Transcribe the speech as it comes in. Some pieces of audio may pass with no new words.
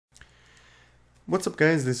What's up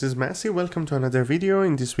guys, this is Masi. Welcome to another video.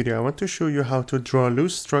 In this video I want to show you how to draw a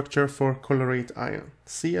loose structure for chlorate ion,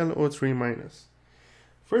 clo3-.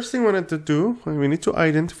 First thing we need to do, we need to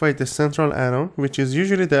identify the central atom, which is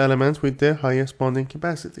usually the element with the highest bonding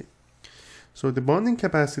capacity. So the bonding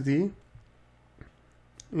capacity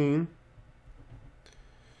in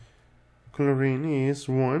chlorine is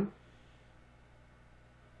 1,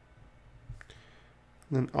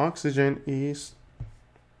 then oxygen is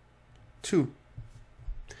 2.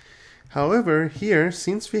 However, here,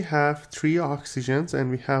 since we have 3 oxygens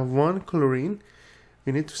and we have 1 chlorine,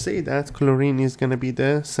 we need to say that chlorine is going to be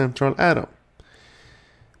the central atom,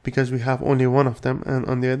 because we have only 1 of them, and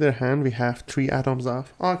on the other hand we have 3 atoms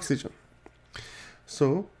of oxygen.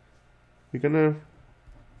 So we're going to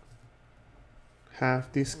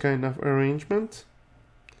have this kind of arrangement,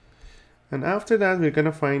 and after that we're going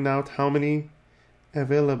to find out how many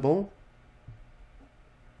available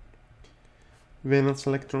valence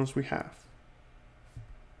electrons we have.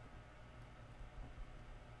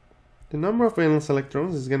 The number of valence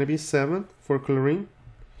electrons is going to be 7 for chlorine.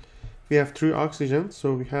 We have 3 oxygen,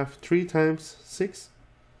 so we have 3 times 6.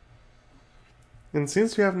 And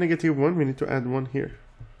since we have -1, we need to add 1 here.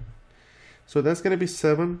 So that's going to be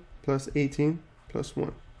 7 plus 18 plus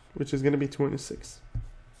 1, which is going to be 26.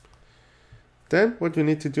 Then what we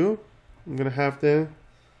need to do, I'm going to have the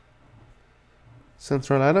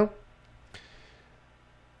central atom.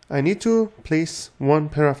 I need to place 1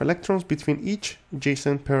 pair of electrons between each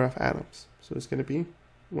adjacent pair of atoms. So it's going to be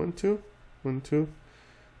 1, 2, 1, 2,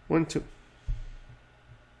 1, 2.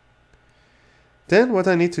 Then what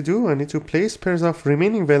I need to do, I need to place pairs of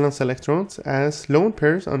remaining valence electrons as lone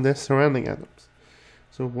pairs on the surrounding atoms.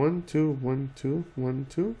 So 1, 2, 1, 2, 1,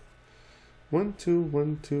 2, 1, 2,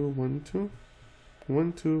 1, 2, 1, 2,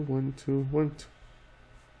 1, 2, 1, 2, 1, 2.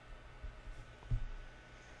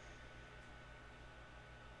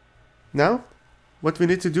 Now, what we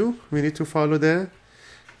need to do, we need to follow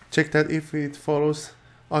check that if it follows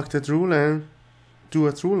octet rule and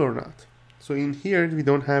duet rule or not. So in here, we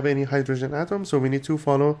don't have any hydrogen atoms, so we need to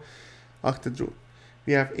follow octet rule.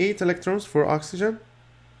 We have 8 electrons for oxygen.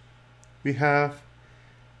 We have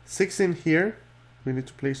 6 in here. We need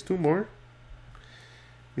to place 2 more.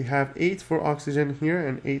 We have 8 for oxygen here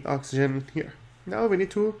and 8 oxygen in here. Now we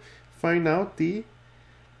need to find out the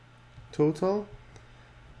total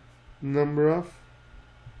number of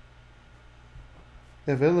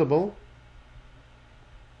available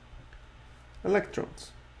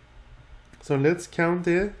electrons. So let's count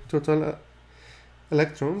the total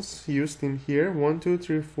electrons used in here. 1, 2,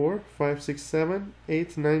 3, 4, 5, 6, 7,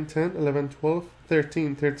 8, 9, 10, 11, 12,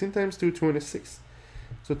 13. 13 times 2, 26.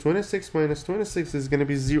 So 26 minus 26 is going to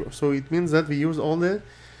be 0. So it means that we use all the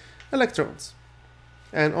electrons.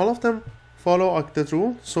 And all of them follow octet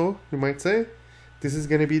rule. So you might say this is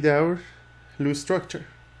going to be our loose structure,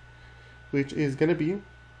 which is going to be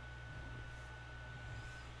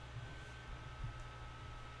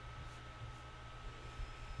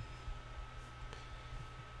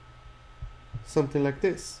something like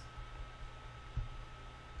this.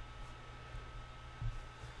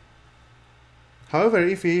 However,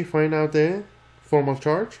 if we find out the formal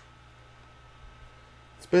charge,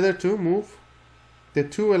 it's better to move the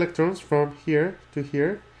 2 electrons from here to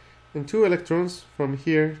here and 2 electrons from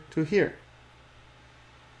here to here.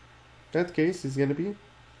 That case is going to be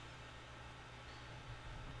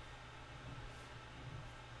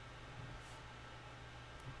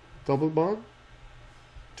double bond,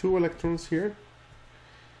 2 electrons here.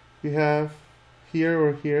 We have here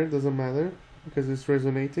or here, doesn't matter because it's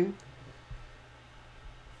resonating.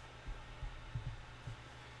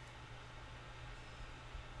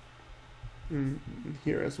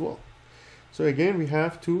 Here as well. So again we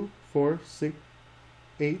have 2, 4, 6,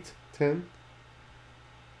 8, 10,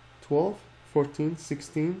 12, 14,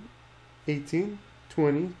 16, 18,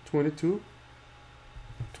 20, 22,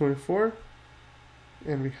 24,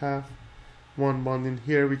 and we have 1 bond in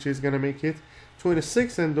here, which is going to make it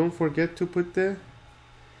 26, and don't forget to put the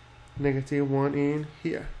 -1 in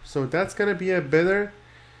here. So that's going to be a better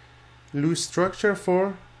loose structure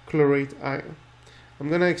for chlorate ion. I'm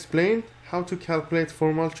going to explain how to calculate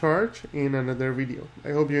formal charge in another video.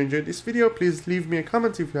 I hope you enjoyed this video. Please leave me a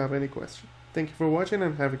comment if you have any question. Thank you for watching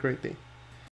and have a great day.